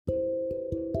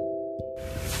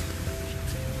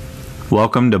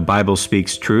Welcome to Bible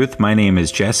Speaks Truth. My name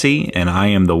is Jesse, and I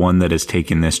am the one that has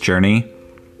taken this journey.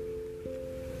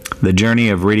 The journey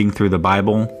of reading through the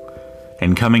Bible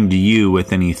and coming to you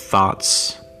with any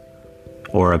thoughts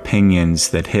or opinions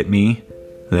that hit me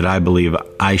that I believe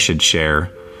I should share.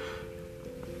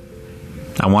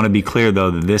 I want to be clear,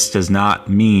 though, that this does not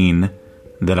mean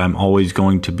that I'm always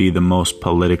going to be the most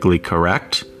politically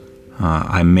correct.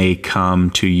 I may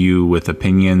come to you with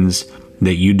opinions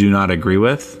that you do not agree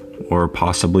with or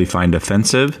possibly find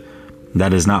offensive.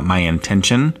 That is not my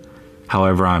intention.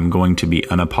 However, I'm going to be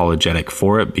unapologetic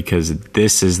for it because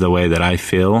this is the way that I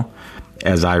feel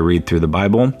as I read through the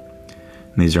Bible.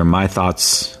 And these are my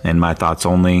thoughts and my thoughts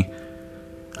only.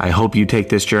 I hope you take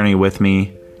this journey with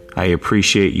me. I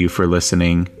appreciate you for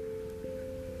listening.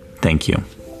 Thank you.